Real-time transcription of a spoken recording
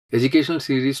Educational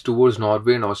series towards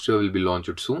Norway and Austria will be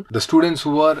launched soon. The students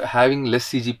who are having less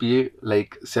CGPA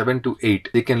like 7 to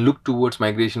 8, they can look towards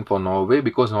migration for Norway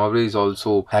because Norway is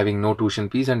also having no tuition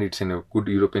fees and it's in a good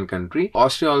European country.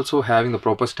 Austria also having the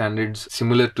proper standards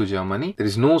similar to Germany. There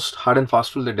is no hard and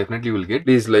fast rule that definitely will get.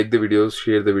 Please like the videos,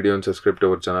 share the video and subscribe to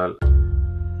our channel.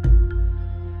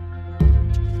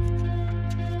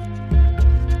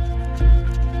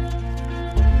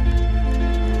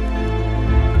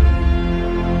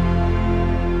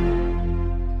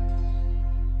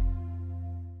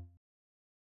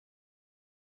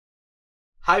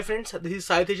 Hi friends, this is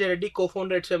Shareef Reddy,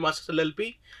 co-founder at ITSMYMASTERS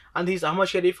LLP, and this is Ahamed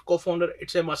Shareef, co-founder at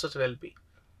ITSMYMASTERS LLP.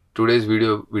 Today's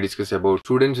video we discuss about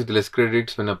students with less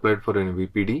credits when applied for an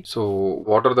VPD. So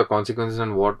what are the consequences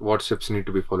and what steps need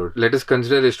to be followed? Let us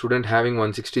consider a student having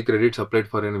 160 credits applied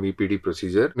for an VPD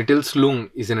procedure. Mittelslung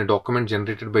is in a document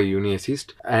generated by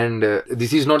UniAssist, and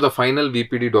this is not the final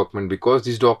VPD document because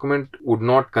this document would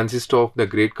not consist of the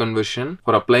grade conversion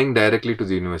for applying directly to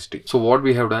the university. So what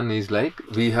we have done is like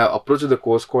we have approached the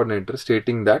course coordinator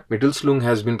stating that Mittelslung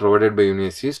has been provided by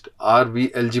UniAssist. Are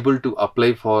we eligible to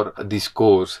apply for this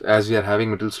course as we are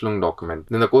having Mittelslung document?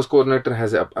 Then the course coordinator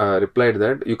has replied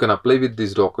that you can apply with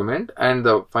this document and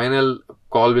the final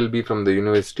call will be from the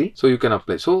university, so you can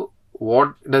apply. So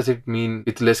what does it mean?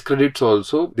 With less credits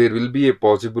also, there will be a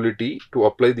possibility to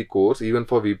apply the course even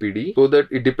for VPD, so that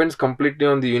it depends completely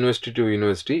on the university to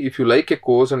university. If you like a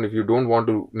course and if you don't want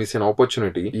to miss an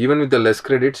opportunity, even with the less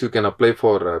credits, you can apply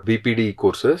for VPD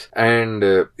courses. And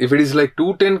if it is like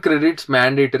 210 credits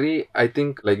mandatory, I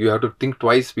think like you have to think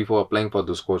twice before applying for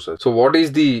those courses. So what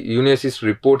is the UniAssist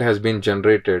report has been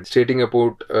generated stating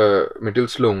about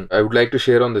Mittelslung, I would like to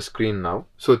share on the screen now.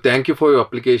 So thank you for your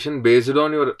application. Based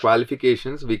on your qualifications,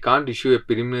 we can't issue a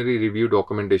preliminary review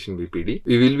documentation VPD.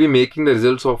 We will be making the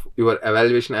results of your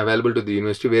evaluation available to the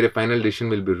university where a final decision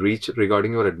will be reached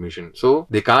regarding your admission. So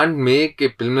they can't make a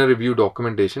preliminary review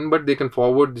documentation, but they can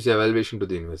forward this evaluation to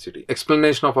the university.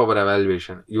 Explanation of our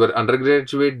evaluation. Your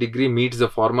undergraduate degree meets the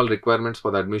formal requirements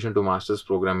for the admission to master's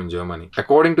program in Germany.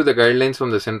 According to the guidelines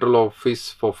from the Central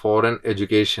Office for Foreign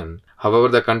Education, however,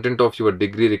 the content of your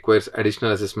degree requires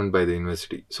additional assessment by the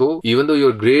university. So even though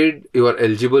your grade, you are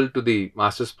eligible to the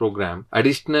master's program,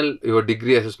 additional your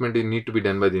degree assessment need to be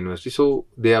done by the university. So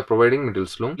they are providing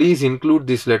Mittelslung. Please include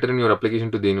this letter in your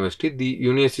application to the university. The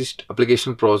UniAssist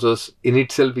application process in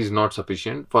itself is not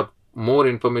sufficient. For more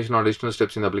information or additional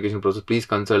steps in the application process, please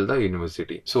consult the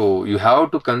university. So you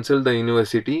have to consult the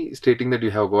university stating that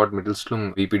you have got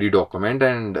Mittelslung VPD document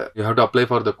and you have to apply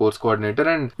for the course coordinator,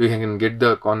 and you can get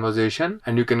the conversation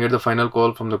and you can get the final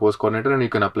call from the course coordinator and you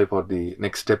can apply for the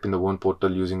next step in the own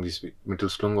portal using this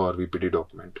Mittelslung or VPD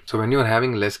document. So when you are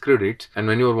having less credits and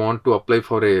when you want to apply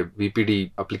for a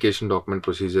VPD application document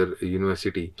procedure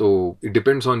university, so it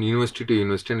depends on university to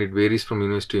university and it varies from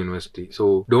university to university.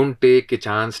 So don't take a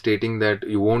chance stating that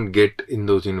you won't get in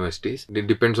those universities. It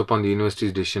depends upon the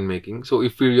university's decision making. So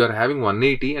if you are having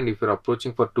 180 and if you're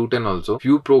approaching for 210 also,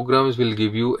 few programs will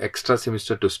give you extra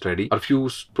semester to study, or few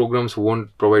programs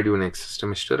won't provide you an extra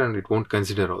semester and it won't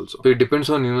consider also. So it depends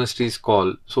on university's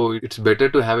call. So it's better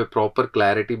to have a proper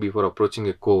clarity before approaching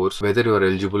a course whether you are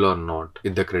eligible or not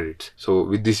with the credits. So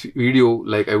with this video,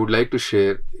 like I would like to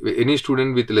share, any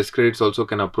student with less credits also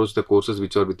can approach the courses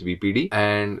which are with VPD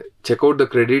and check out the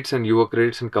credits and your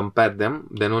credits and compare them,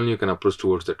 then only you can approach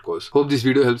towards that course. Hope this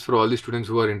video helps for all the students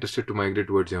who are interested to migrate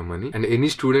towards Germany, and any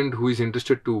student who is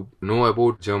interested to know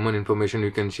about German information,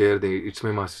 you can share the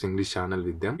ITSMYMASTERS English channel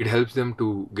with them. It helps them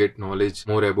to get knowledge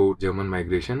more about German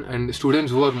migration. And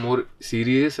students who are more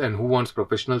serious and who wants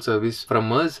professional service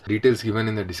from us, details given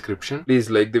in the description. Please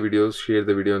like the videos, share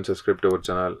the video and subscribe to our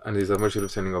channel. And this is Ahamed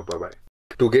Shareef signing off. Bye bye.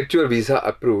 To get your visa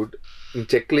approved, in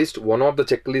checklist, one of the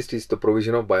checklist is the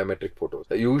provision of biometric photos.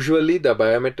 Usually the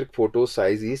biometric photo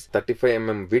size is 35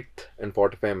 mm width and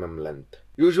 45 mm length.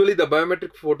 Usually the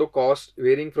biometric photo cost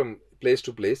varying from place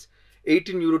to place,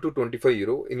 18 euro to 25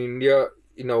 euro. In India,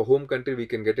 in our home country, we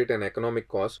can get it an economic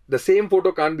cost. The same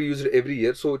photo can't be used every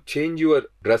year, so change your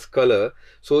dress color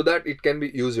so that it can be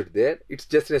used there. It's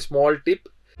just a small tip.